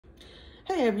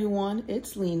Hey everyone,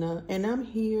 it's Lena and I'm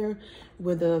here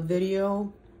with a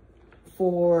video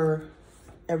for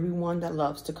everyone that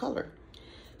loves to color.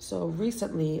 So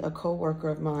recently a co-worker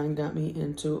of mine got me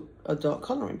into adult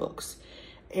coloring books,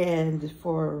 and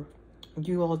for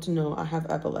you all to know, I have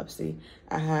epilepsy.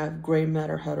 I have gray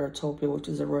matter heterotopia, which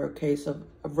is a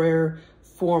rare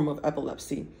form of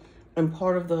epilepsy, and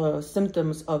part of the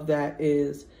symptoms of that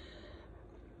is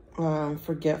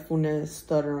forgetfulness,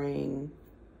 stuttering,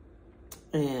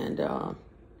 and a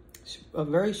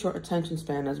very short attention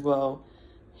span as well,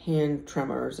 hand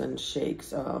tremors and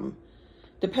shakes.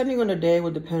 Depending on the day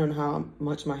would depend on how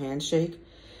much my hands shake.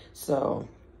 So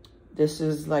this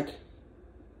is like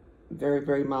very,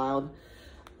 very mild,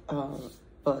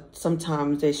 but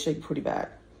sometimes they shake pretty bad.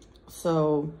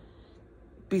 So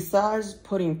besides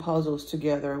putting puzzles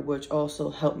together, which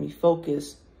also help me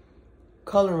focus,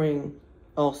 coloring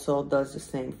also does the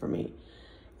same for me.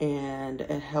 And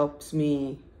it helps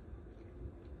me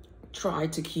try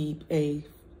to keep a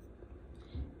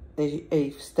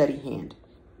steady hand.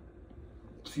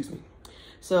 Excuse me.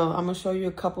 So I'm gonna show you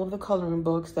a couple of the coloring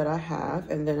books that I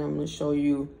have, and then I'm gonna show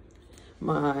you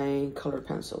my colored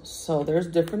pencils. So there's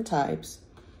different types.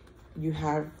 You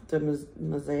have the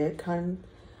mosaic kind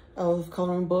of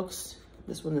coloring books.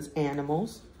 This one is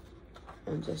animals.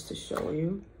 And just to show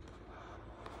you.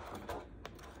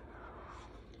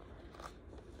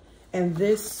 And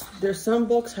there's some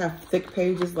books have thick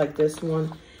pages like this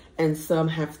one, and some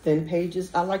have thin pages.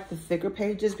 I like the thicker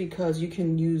pages because you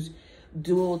can use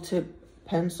dual tip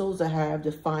pencils that have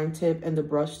the fine tip and the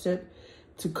brush tip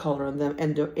to color on them,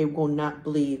 and it will not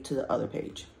bleed to the other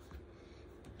page.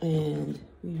 And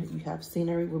you have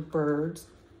scenery with birds.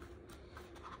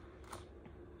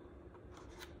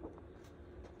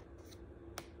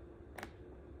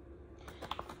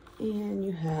 And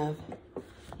you have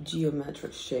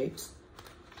geometric shapes.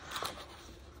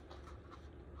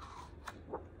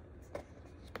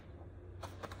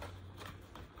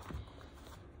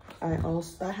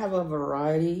 I have a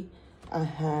variety. I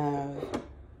have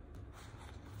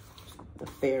the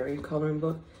fairy coloring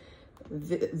book.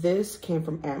 This came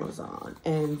from Amazon,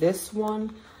 and this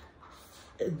one,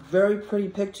 very pretty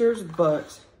pictures,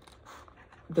 but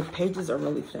the pages are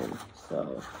really thin.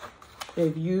 So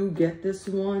if you get this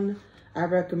one, I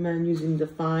recommend using the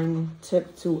fine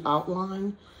tip to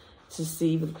outline to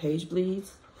see if the page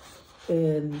bleeds,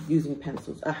 and using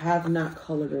pencils. I have not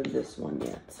colored in this one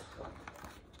yet.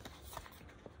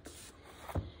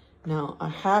 Now I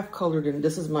have colored in,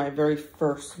 this is my very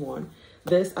first one.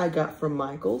 This I got from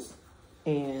Michaels,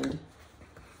 and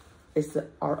it's the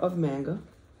Art of Manga.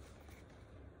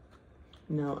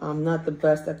 Now I'm not the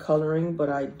best at coloring, but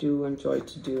I do enjoy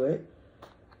to do it.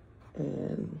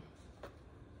 And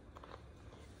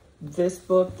this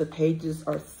book, the pages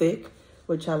are thick,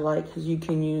 which I like because you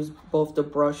can use both the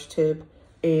brush tip,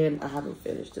 and I haven't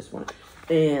finished this one,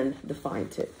 and the fine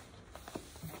tip.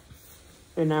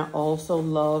 And I also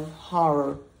love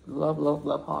horror. Love, love,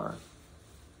 love horror.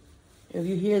 If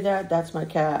you hear that, that's my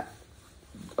cat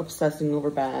obsessing over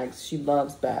bags. She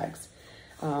loves bags.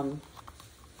 I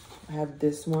have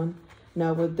this one.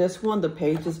 Now with this one, the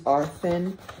pages are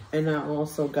thin, and I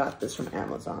also got this from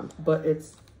Amazon, but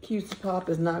it's Cutesy Pop,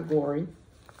 is not gory.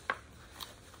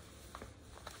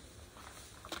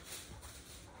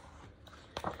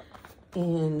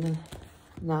 And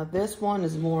now this one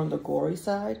is more on the gory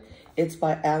side. It's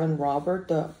by Alan Robert,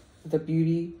 The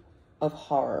Beauty of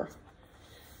Horror.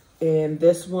 And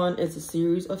this one is a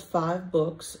series of 5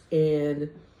 books, and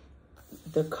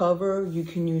the cover, you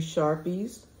can use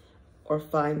Sharpies or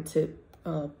fine tip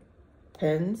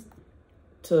pens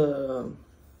to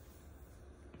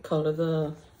color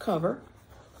the cover.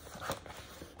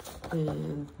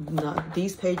 And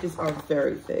these pages are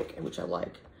very thick, which I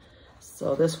like.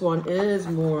 So this one is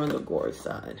more on the gory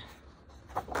side.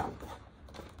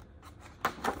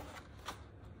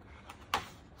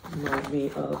 Reminds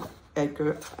me of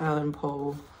Edgar Allan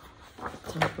Poe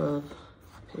type of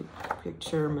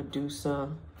picture, Medusa.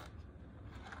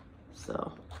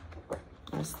 So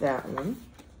that's that one.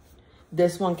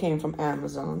 This one came from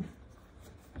Amazon.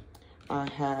 I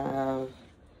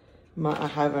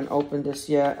haven't opened this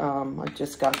yet. I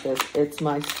just got this. It's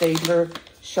my Staedtler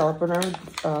sharpener.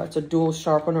 It's a dual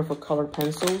sharpener for colored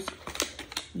pencils.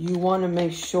 You want to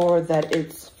make sure that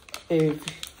if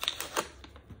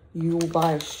you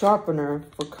buy a sharpener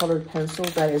for colored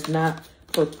pencils, that is not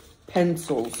for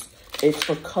pencils. It's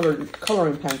for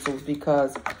coloring pencils,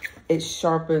 because it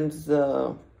sharpens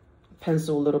the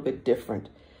pencil a little bit different.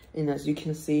 And as you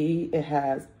can see, it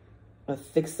has a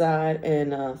thick side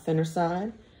and a thinner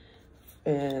side.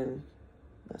 And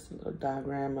that's a little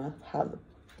diagram of how the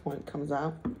point comes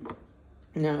out.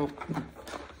 Now,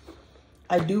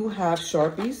 I do have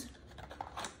Sharpies.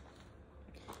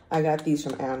 I got these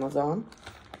from Amazon.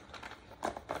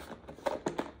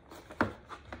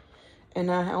 And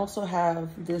I also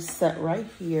have this set right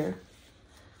here.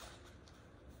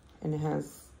 And it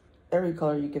has every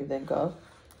color you can think of.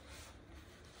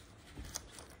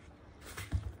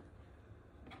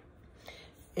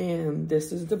 And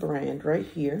this is the brand right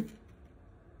here.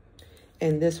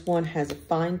 And this one has a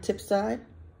fine tip side.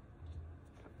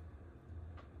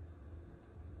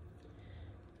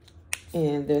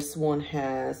 And this one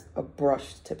has a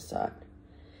brushed tip side.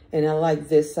 And I like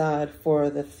this side for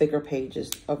the thicker pages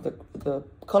of the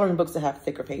coloring books that have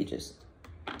thicker pages.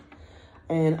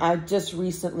 And I just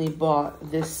recently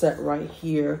bought this set right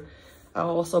here. I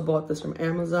also bought this from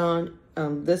Amazon.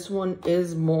 This one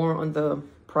is more on the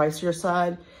pricier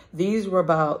side. These were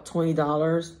about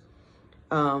 $20.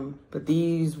 But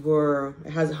these were,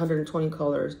 it has 120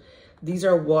 colors. These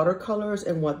are watercolors,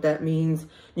 and what that means,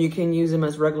 you can use them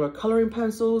as regular coloring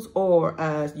pencils, or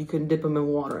as you can dip them in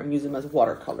water and use them as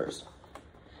watercolors.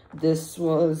 This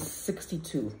was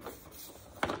 $62.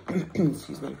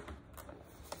 Excuse me.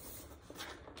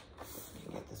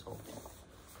 Get this open.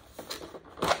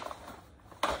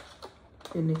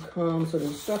 And it comes with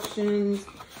instructions,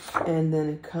 and then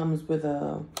it comes with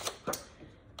a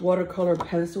watercolor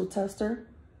pencil tester.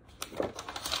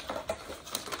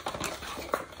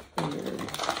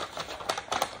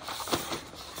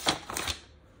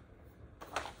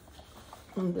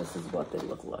 And this is what they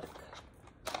look like.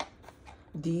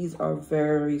 These are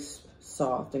very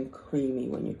soft and creamy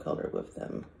when you color with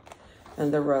them.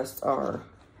 And the rest are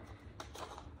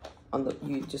on the,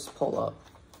 you just pull up.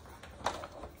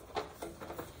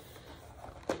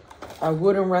 I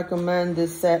wouldn't recommend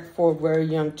this set for very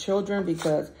young children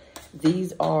because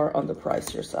these are on the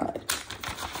pricier side.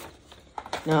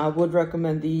 Now, I would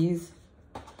recommend these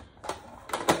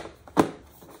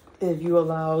if you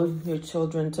allow your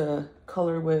children to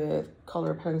color with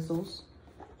color pencils.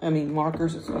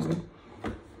 Markers, excuse me.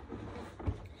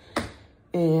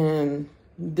 And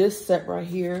this set right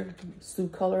here,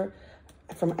 Soup Color,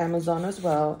 from Amazon as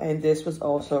well. And this was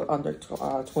also under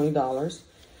 $20.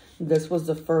 This was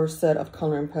the first set of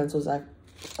coloring pencils I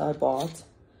bought.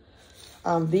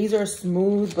 These are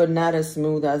smooth, but not as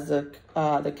smooth as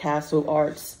the Castle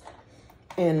Arts.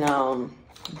 And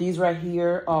these right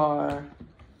here are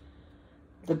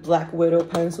the Black Widow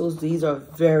pencils. These are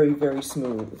very, very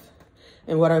smooth.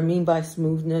 And what I mean by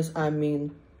smoothness, I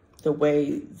mean the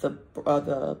way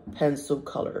the pencil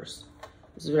colors.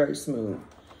 It's very smooth.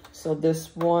 So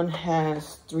this one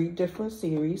has 3 different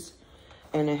series,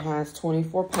 and it has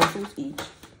 24 pencils each.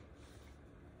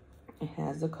 It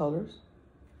has the colors.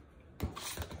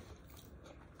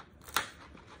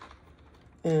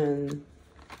 And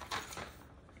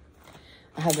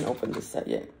I haven't opened this set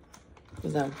yet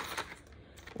because I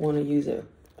want to use it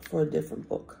for a different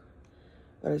book.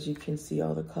 But as you can see,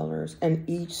 all the colors, and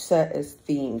each set is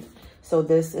themed. So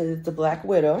this is the Black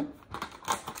Widow.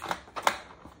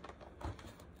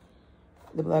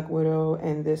 The Black Widow,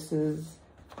 and this is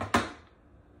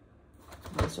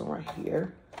this one right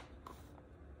here.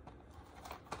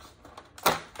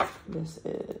 This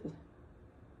is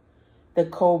the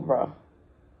Cobra.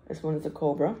 This one is the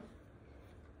Cobra.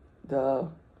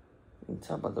 You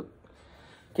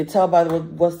can tell by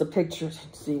what's the picture.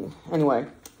 See, anyway,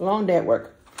 long day at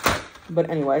work. But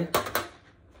anyway,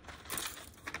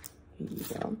 here you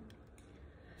go.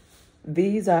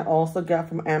 These I also got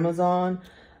from Amazon.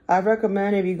 I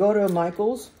recommend if you go to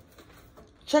Michael's,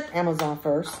 check Amazon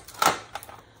first.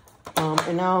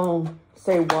 And I'll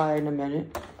say why in a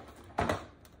minute.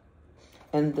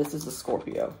 And this is a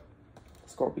Scorpion.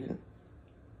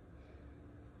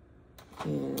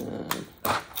 And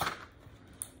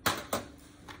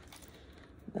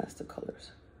that's the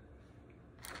colors.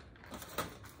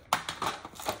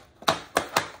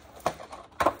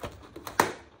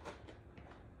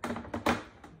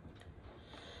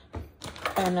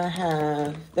 And I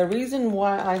have, the reason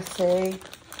why I say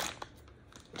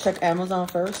check Amazon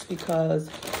first, because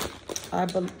I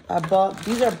bought,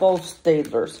 these are both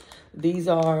Staedtlers. These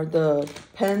are the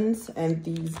pens and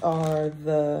these are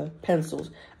the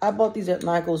pencils. I bought these at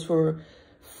Michael's for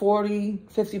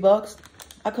 $40-50 bucks.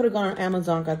 I could have gone on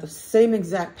Amazon, got the same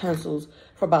exact pencils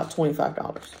for about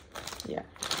 $25. Yeah.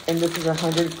 And this is a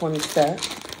 120 set.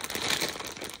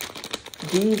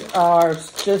 These are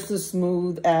just as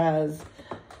smooth as,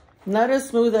 not as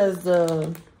smooth as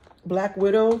the Black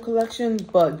Widow collection,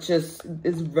 but just,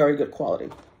 it's very good quality.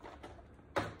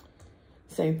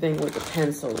 Same thing with the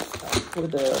pencils,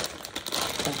 with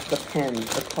the pens,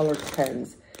 the colored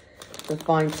pens. the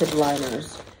fine tip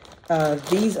liners.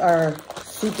 These are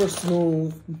super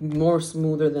smooth, more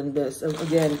smoother than this. And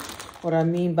again, what I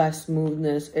mean by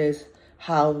smoothness is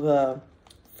how the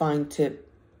fine tip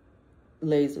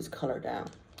lays this color down.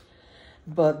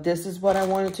 But this is what I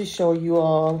wanted to show you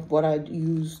all, what I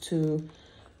use to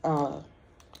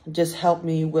just help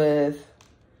me relax,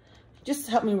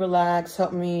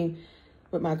 help me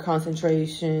with my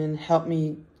concentration, help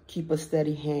me keep a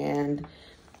steady hand.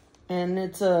 And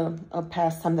it's a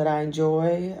pastime that I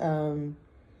enjoy.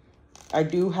 I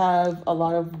do have a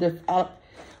lot of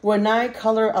when I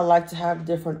color, I like to have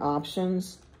different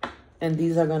options, and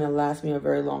these are gonna last me a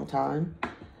very long time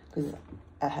because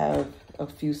I have a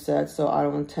few sets, so I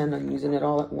don't intend on using it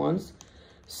all at once.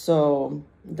 So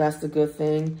that's the good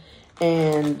thing.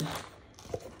 And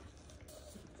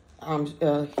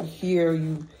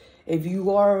here, if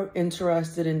you are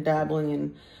interested in dabbling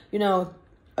in, you know,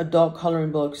 adult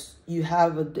coloring books, you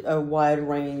have a wide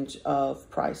range of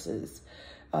prices.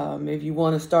 If you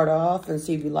want to start off and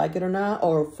see if you like it or not,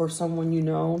 or for someone you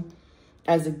know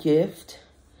as a gift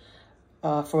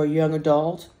for a young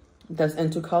adult that's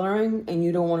into coloring and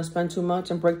you don't want to spend too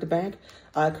much and break the bank,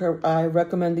 I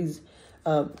recommend these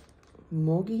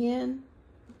Mogian,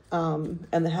 and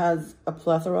it has a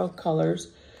plethora of colors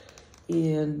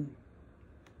in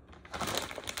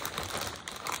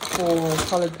for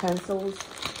colored pencils,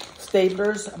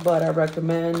 staplers, but I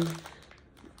recommend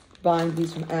buying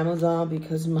these from Amazon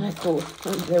because Michael,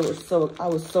 I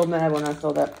was so mad when I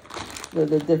saw that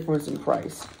the difference in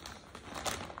price.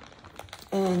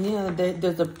 And yeah,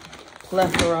 there's a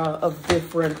plethora of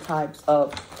different types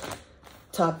of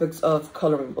topics of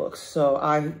coloring books. So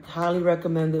I highly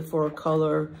recommend it for a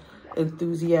color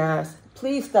enthusiast.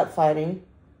 Please stop fighting.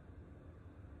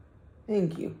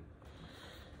 Thank you.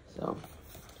 So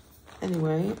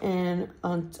anyway, and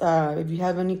if you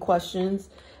have any questions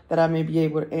that I may be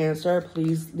able to answer,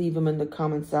 please leave them in the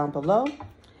comments down below.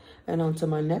 And until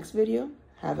my next video,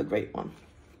 have a great one.